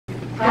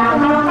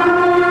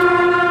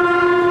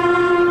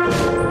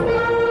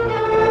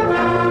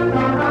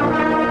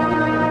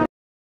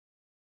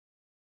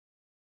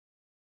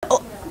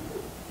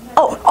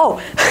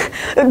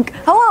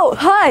Hello,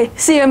 hi,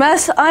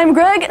 CMS. I'm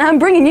Greg, and I'm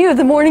bringing you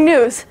the morning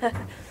news.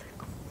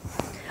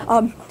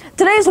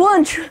 Today's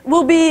lunch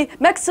will be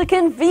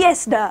Mexican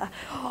fiesta,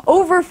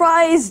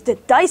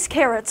 over-fried diced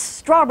carrots,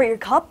 strawberry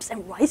cups,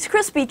 and Rice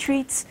Krispie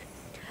treats.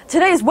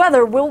 Today's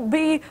weather will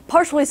be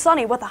partially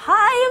sunny with a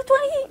high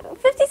of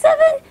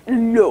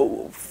 57,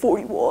 low of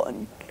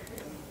 41.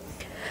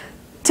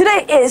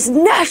 Today is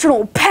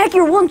National Pack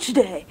Your Lunch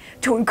Day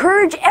to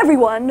encourage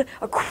everyone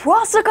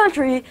across the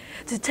country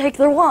to take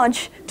their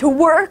lunch to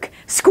work,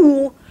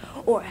 school,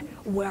 or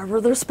wherever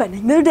they're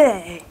spending their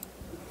day.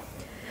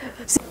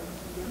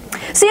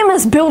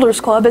 CMS Builders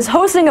Club is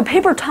hosting a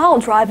paper towel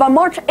drive on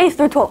March 8th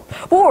through 12th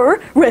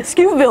for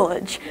Rescue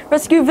Village.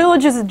 Rescue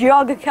Village is a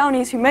Geauga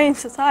County's humane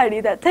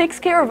society that takes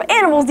care of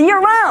animals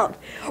year-round.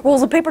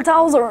 Rolls of paper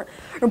towels are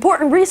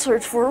important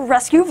research for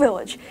Rescue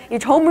Village.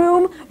 Each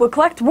homeroom will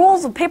collect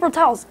rolls of paper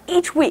towels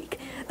each week.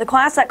 The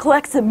class that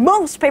collects the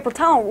most paper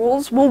towel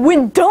rolls will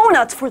win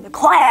donuts for the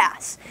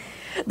class.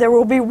 There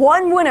will be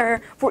one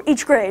winner for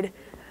each grade.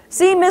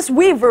 See Miss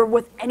Weaver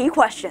with any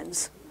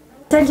questions.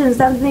 Attention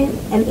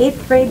 7th and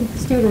 8th grade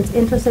students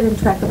interested in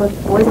track,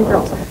 both boys and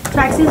girls.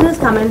 Track season is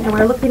coming, and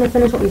we're looking to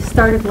finish what we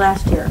started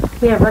last year.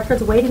 We have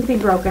records waiting to be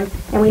broken,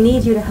 and we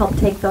need you to help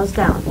take those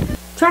down.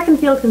 Track and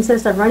field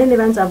consists of running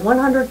events of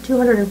 100,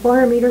 200, and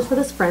 400 meters for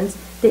the sprints,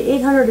 the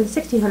 800 and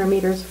 1600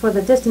 meters for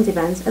the distance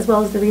events, as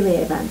well as the relay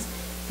events.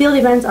 Field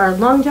events are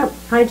long jump,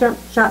 high jump,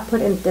 shot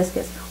put, and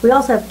discus. We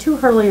also have 2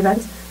 hurdle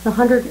events, the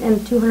 100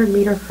 and 200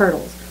 meter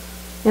hurdles.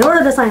 In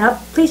order to sign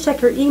up, please check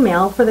your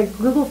email for the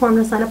Google form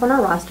to sign up on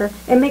our roster,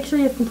 and make sure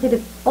you've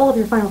completed all of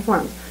your final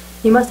forms.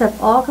 You must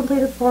have all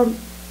completed forms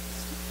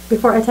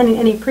before attending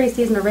any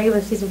preseason or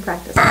regular season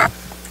practice.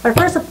 Our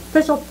first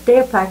official day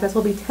of practice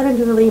will be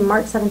tentatively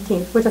March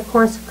 17th, which of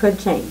course could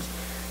change.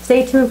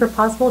 Stay tuned for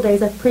possible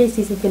days of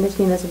preseason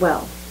conditioning as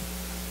well.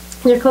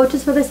 Your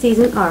coaches for the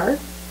season are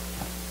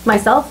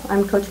myself,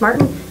 I'm Coach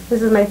Martin.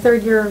 This is my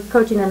 3rd year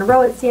coaching in a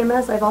row at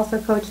CMS. I've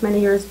also coached many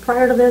years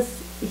prior to this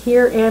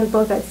here and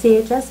both at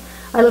CHS.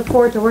 I look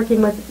forward to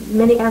working with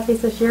many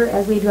athletes this year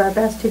as we do our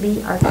best to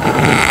be our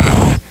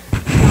best.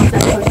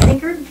 Coach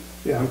Pinkard.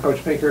 Yeah, I'm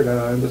Coach Pinkard.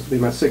 This will be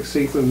my 6th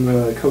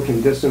season coaching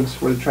distance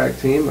for the track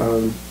team.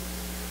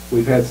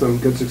 We've had some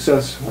good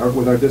success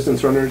with our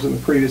distance runners in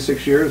the previous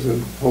 6 years,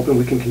 and hoping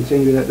we can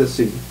continue that this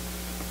season.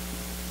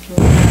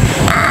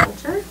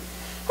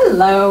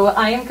 Hello,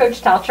 I am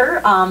Coach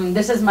Toucher.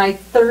 This is my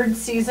 3rd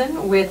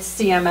season with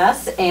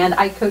CMS, and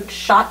I coach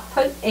shot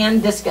put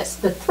and discus,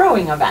 the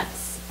throwing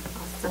events.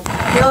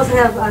 Awesome. We also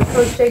have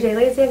Coach JJ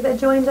Lacey that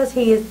joins us.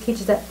 He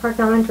teaches at Park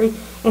Elementary,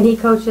 and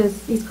he's coached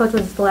with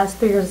us the last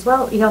 3 years as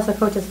well. He also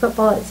coaches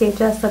football at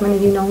CHS. So many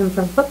of you know him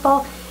from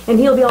football, and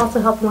he'll be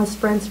also helping with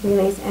sprints,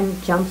 relays,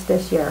 and jumps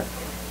this year.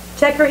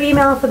 Check our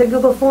email for the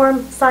Google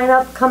form, sign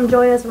up, come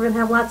join us. We're going to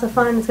have lots of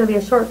fun. It's going to be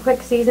a short,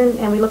 quick season,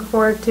 and we look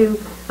forward to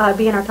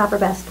being our top or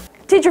best.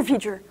 Teacher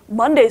feature,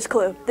 Monday's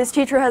clue. This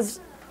teacher has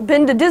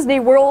been to Disney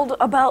World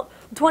about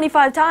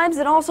 25 times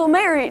and also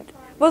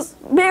was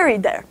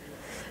married there.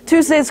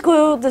 Tuesday's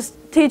clue, this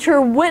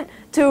teacher went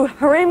to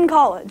Harim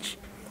College.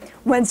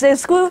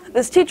 Wednesday's clue,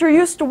 this teacher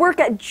used to work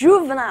at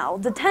Juvenile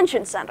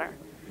Detention Center.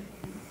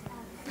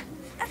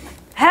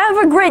 Have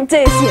a great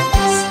day,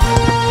 CMS.